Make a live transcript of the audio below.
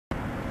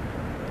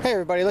Hey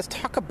everybody, let's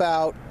talk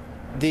about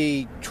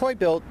the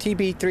Bilt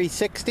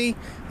TB360.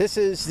 This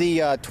is the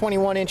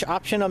 21-inch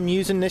option I'm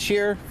using this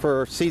year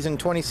for season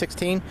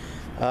 2016.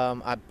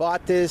 I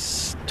bought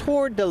this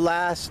toward the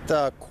last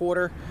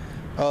quarter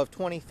of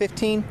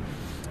 2015,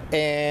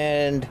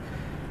 and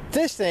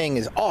this thing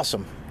is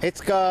awesome.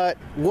 It's got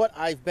what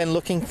I've been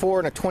looking for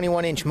in a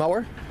 21-inch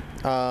mower.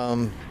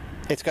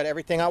 It's got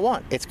everything I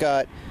want. It's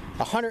got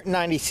a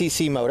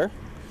 190cc motor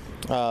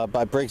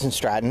by Briggs &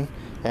 Stratton.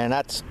 And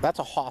that's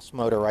a Haas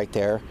motor right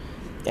there,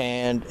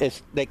 and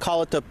they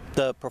call it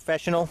the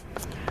professional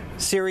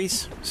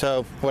series,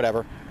 so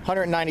whatever.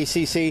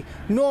 190cc.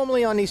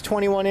 Normally on these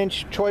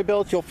 21-inch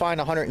Bilts you'll find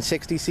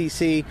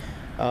 160cc.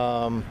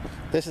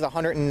 This is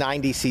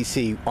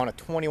 190cc on a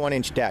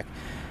 21-inch deck.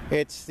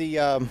 It's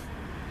the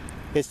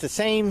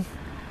same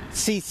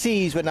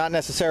cc's, but not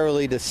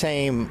necessarily the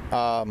same.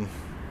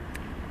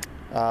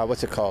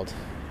 What's it called?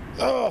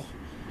 Oh,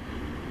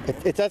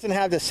 it doesn't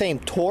have the same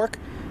torque,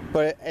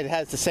 but it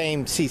has the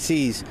same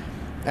cc's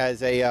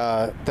as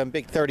the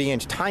big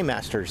 30-inch Time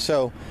Masters.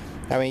 So,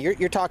 I mean,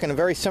 you're talking a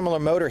very similar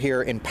motor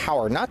here in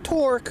power, not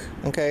torque.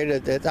 Okay,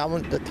 the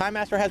Time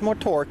Master has more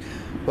torque,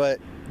 but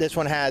this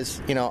one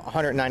has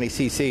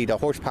 190cc. The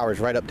horsepower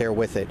is right up there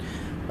with it.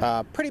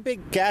 Pretty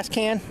big gas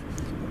can.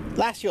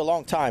 Lasts you a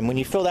long time. When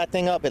you fill that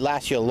thing up, it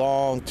lasts you a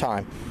long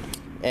time.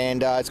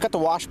 And it's got the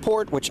wash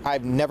port, which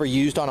I've never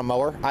used on a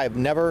mower. I've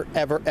never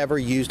ever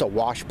used a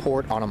wash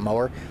port on a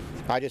mower.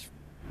 I just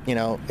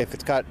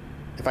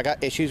if I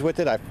got issues with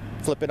it, I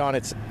flip it on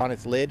its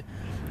lid,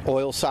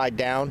 oil side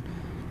down,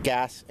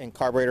 gas and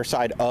carburetor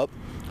side up.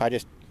 I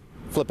just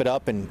flip it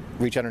up and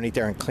reach underneath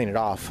there and clean it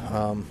off.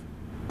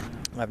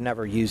 I've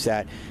never used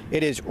that.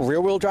 It is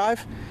rear-wheel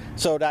drive,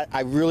 so that I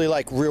really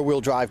like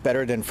rear-wheel drive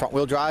better than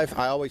front-wheel drive.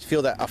 I always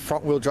feel that a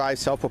front-wheel drive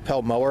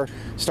self-propelled mower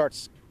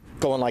starts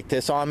going like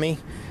this on me,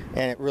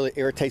 and it really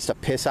irritates the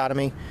piss out of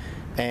me,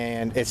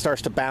 and it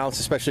starts to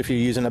bounce, especially if you're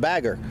using a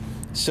bagger.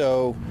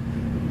 So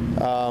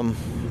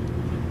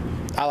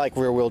I like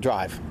rear-wheel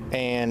drive,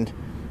 and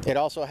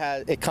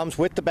it comes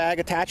with the bag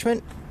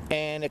attachment,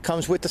 and it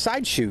comes with the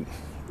side chute.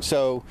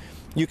 So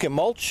you can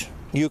mulch,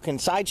 you can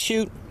side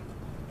chute,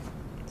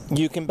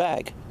 you can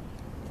bag.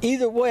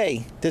 Either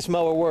way, this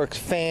mower works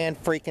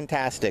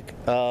fan-freaking-tastic.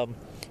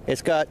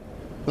 It's got,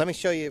 let me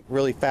show you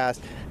really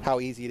fast how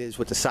easy it is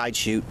with the side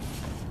chute.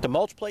 The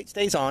mulch plate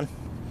stays on,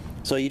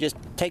 so you just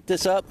take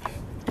this up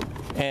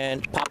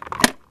and pop,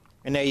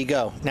 and there you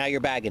go. Now you're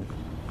bagging.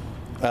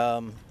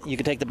 You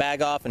can take the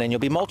bag off and then you'll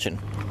be mulching.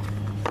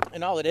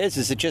 And all it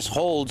is it just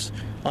holds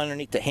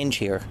underneath the hinge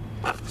here.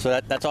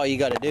 So that's all you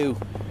got to do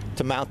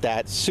to mount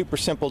that. It's super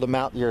simple to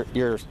mount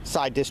your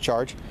side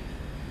discharge.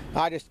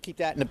 I just keep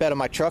that in the bed of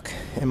my truck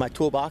in my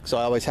toolbox, so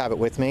I always have it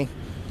with me.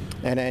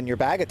 And then your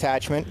bag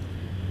attachment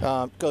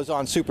goes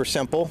on super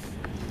simple.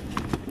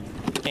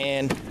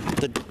 And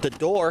the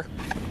door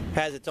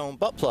has its own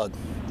butt plug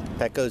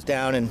that goes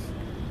down and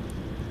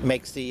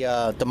makes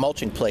the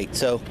mulching plate.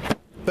 So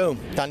boom,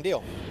 done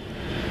deal.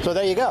 So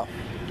there you go.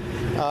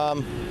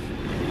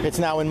 It's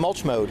now in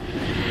mulch mode,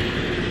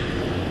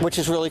 which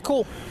is really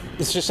cool.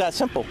 It's just that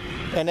simple.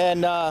 And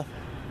then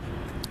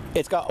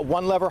it's got a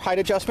one lever height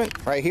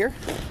adjustment right here.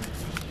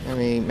 Let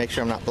me make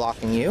sure I'm not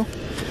blocking you.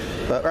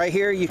 But right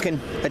here you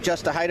can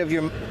adjust the height of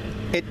your,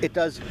 it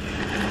does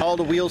all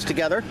the wheels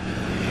together.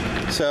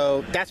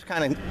 So that's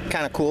kind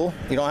of cool.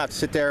 You don't have to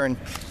sit there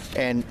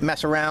and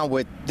mess around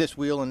with this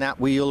wheel and that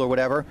wheel or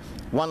whatever.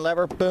 One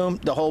lever, boom,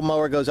 the whole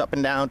mower goes up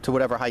and down to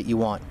whatever height you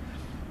want.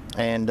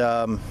 And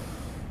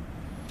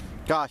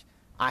gosh,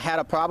 I had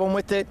a problem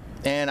with it,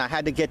 and I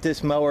had to get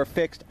this mower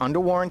fixed under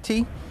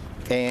warranty,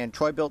 and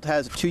Bilt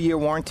has a 2-year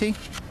warranty.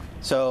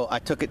 So I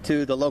took it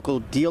to the local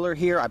dealer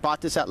here. I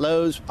bought this at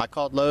Lowe's. I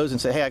called Lowe's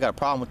and said, hey, I got a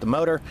problem with the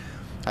motor.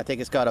 I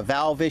think it's got a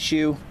valve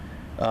issue.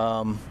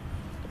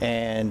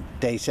 And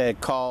they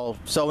said, call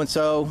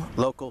so-and-so,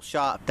 local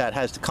shop that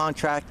has the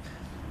contract.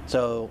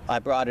 So I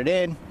brought it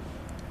in,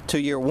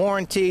 2-year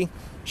warranty.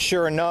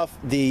 Sure enough,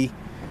 the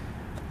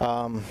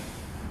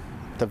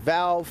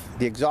valve,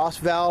 the exhaust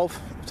valve,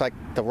 it's like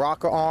the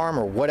rocker arm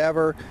or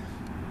whatever,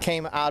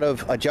 came out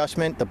of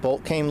adjustment. The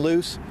bolt came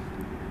loose.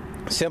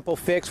 Simple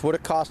fix, would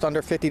have cost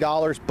under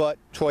 $50, but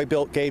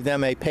Bilt gave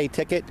them a pay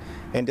ticket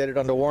and did it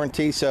under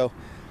warranty. So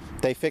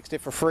they fixed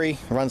it for free.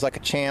 Runs like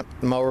a champ.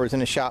 The mower was in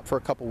the shop for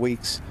a couple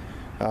weeks,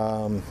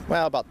 well,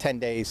 about 10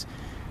 days,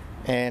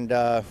 and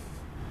it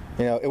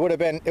would have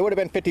been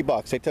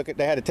 $50.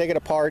 They had to take it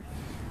apart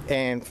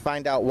and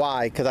find out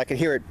why, because I could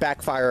hear it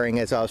backfiring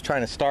as I was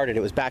trying to start it.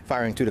 It was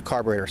backfiring through the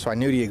carburetor, so I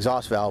knew the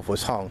exhaust valve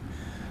was hung.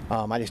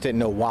 I just didn't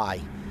know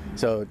why.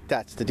 So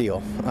that's the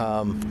deal.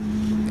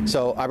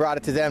 So I brought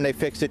it to them. They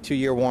fixed it.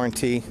 2-year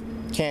warranty.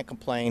 Can't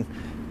complain.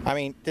 I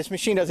mean, this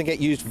machine doesn't get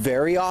used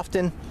very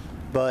often,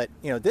 but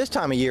this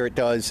time of year it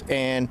does.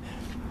 And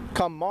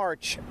come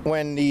March,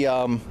 when the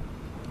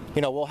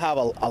we'll have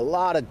a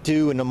lot of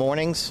dew in the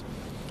mornings,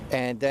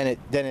 and then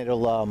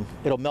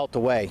it'll melt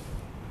away.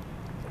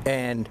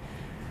 And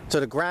so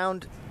the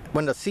ground,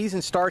 when the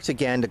season starts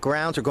again, the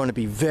grounds are going to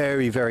be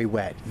very, very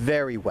wet,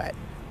 very wet.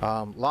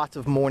 lots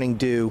of morning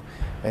dew,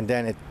 and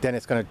then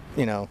it's going to,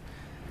 you know,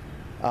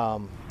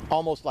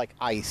 almost like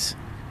ice,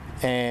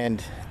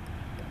 and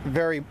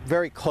very,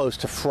 very close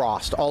to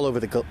frost all over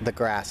the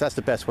grass. That's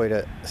the best way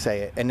to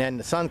say it. And then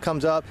the sun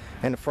comes up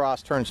and the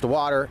frost turns to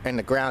water, and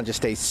the ground just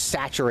stays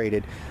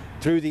saturated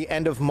through the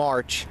end of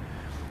March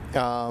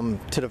to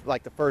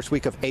the first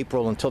week of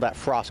April, until that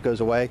frost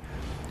goes away.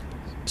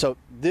 So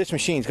this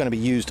machine is going to be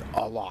used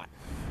a lot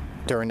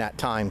during that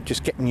time,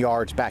 just getting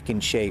yards back in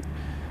shape,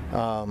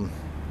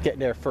 getting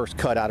their first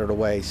cut out of the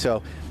way.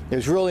 So it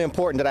was really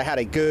important that I had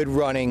a good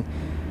running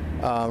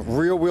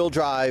rear-wheel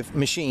drive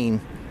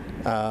machine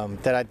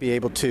that I'd be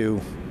able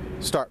to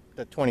start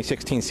the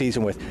 2016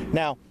 season with.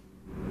 Now,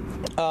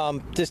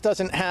 this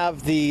doesn't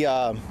have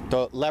the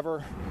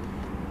lever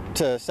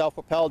to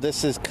self-propel.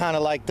 This is kind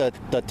of like the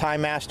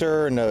Time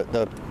Master and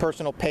the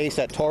personal pace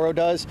that Toro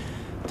does.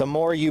 The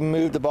more you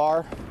move the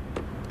bar,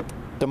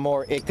 the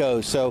more it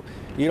goes. So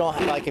you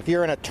don't, like, if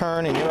you're in a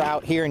turn and you're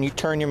out here and you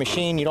turn your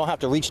machine, you don't have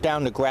to reach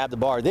down to grab the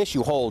bar. This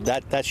you hold,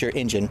 that's your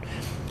engine.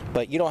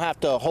 But you don't have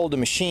to hold the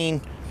machine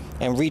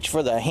and reach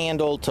for the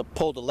handle to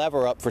pull the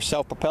lever up for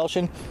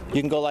self-propulsion.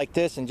 You can go like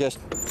this and just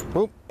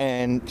whoop,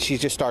 and she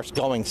just starts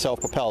going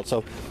self-propelled.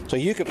 So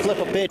you could flip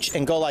a bitch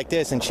and go like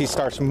this, and she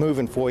starts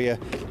moving for you,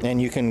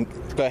 and you can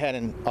go ahead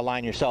and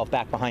align yourself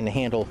back behind the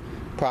handle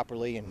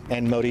properly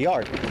and mow the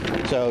yard.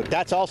 So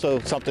that's also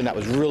something that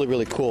was really,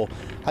 really cool.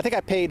 I think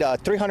I paid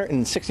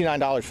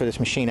 $369 for this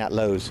machine at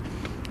Lowe's.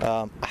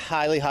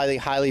 Highly, highly,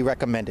 highly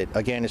recommend it.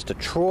 Again, it's the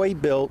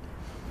Bilt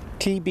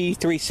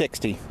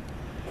TB360.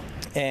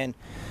 And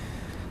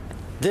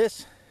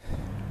this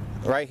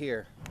right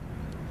here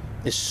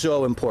is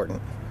so important.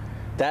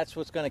 That's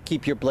what's going to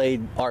keep your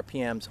blade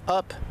RPMs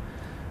up,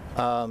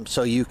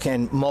 so you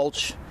can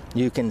mulch,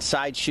 you can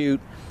side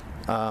shoot,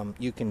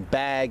 you can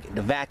bag.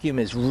 The vacuum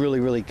is really,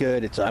 really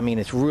good. It's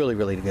really,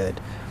 really good.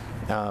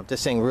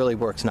 This thing really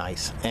works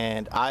nice,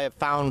 and I have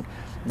found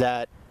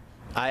that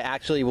I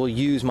actually will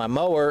use my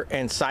mower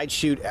and side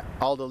shoot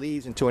all the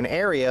leaves into an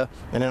area,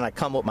 and then I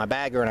come with my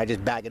bagger and I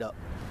just bag it up.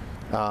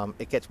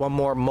 It gets one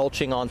more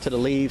mulching onto the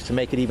leaves to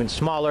make it even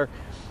smaller,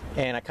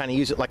 and I kind of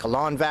use it like a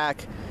lawn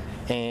vac,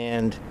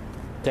 and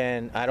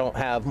then I don't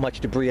have much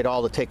debris at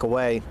all to take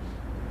away.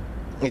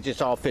 It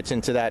just all fits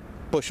into that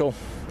bushel,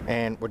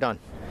 and we're done.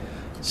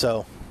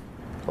 So,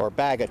 or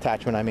bag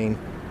attachment, I mean,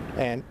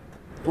 and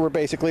we're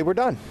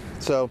done.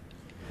 So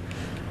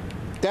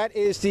that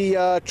is the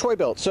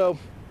Bilt. So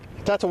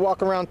that's a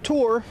walk around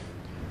tour.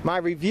 My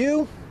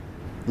review,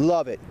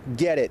 love it,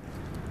 get it.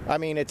 I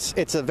mean,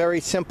 it's a very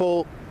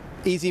simple,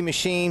 easy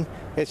machine.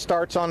 It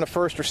starts on the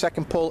first or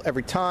second pull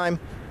every time.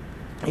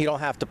 You don't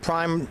have to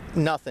prime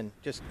nothing.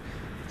 Just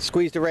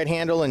squeeze the red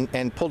handle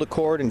and pull the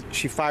cord, and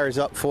she fires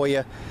up for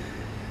you.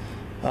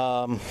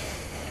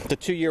 The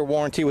 2-year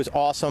warranty was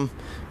awesome.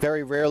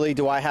 Very rarely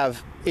do I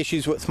have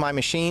issues with my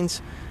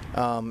machines.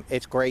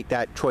 It's great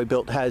that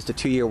Bilt has the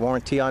 2-year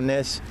warranty on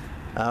this.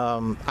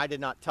 I did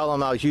not tell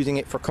them I was using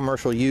it for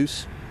commercial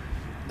use.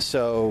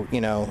 So,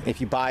 you know,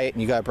 if you buy it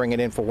and you got to bring it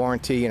in for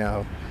warranty, you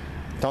know,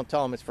 don't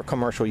tell them it's for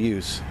commercial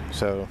use.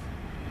 So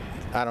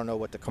I don't know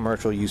what the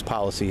commercial use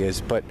policy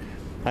is, but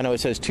I know it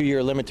says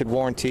 2-year limited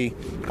warranty.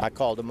 I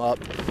called them up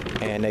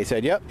and they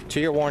said, yep,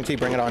 2-year warranty,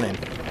 bring it on in.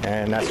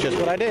 And that's just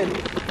what I did.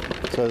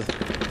 So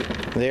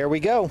there we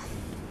go.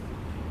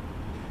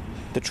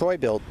 The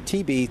Bilt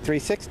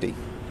TB360.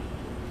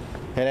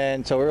 And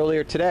then, so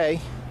earlier today,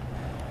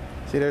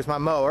 see, there's my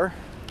mower.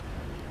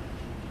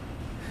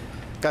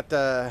 Got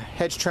the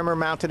hedge trimmer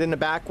mounted in the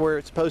back where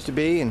it's supposed to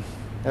be, and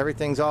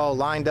everything's all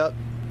lined up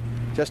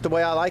just the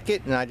way I like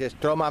it, and I just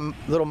throw my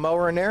little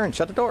mower in there and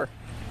shut the door.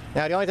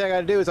 Now the only thing I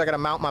gotta do is I gotta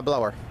mount my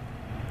blower.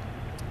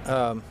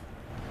 Not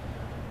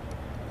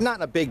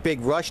in a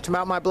big rush to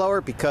mount my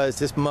blower, because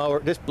this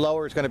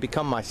blower is gonna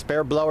become my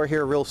spare blower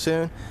here real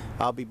soon.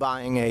 I'll be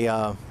buying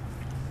a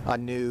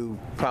new,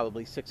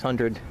 probably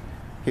 600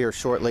 here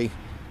shortly,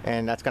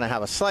 and that's gonna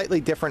have a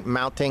slightly different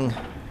mounting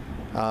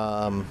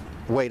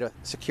way to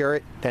secure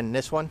it than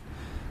this one.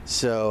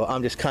 So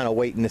I'm just kind of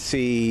waiting to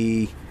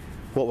see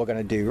what we're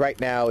gonna do. Right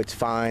now it's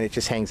fine, it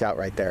just hangs out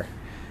right there.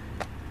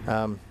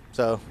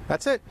 So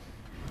that's it.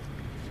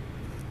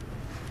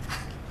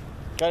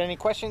 Got any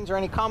questions or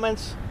any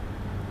comments?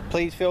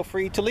 Please feel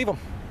free to leave them.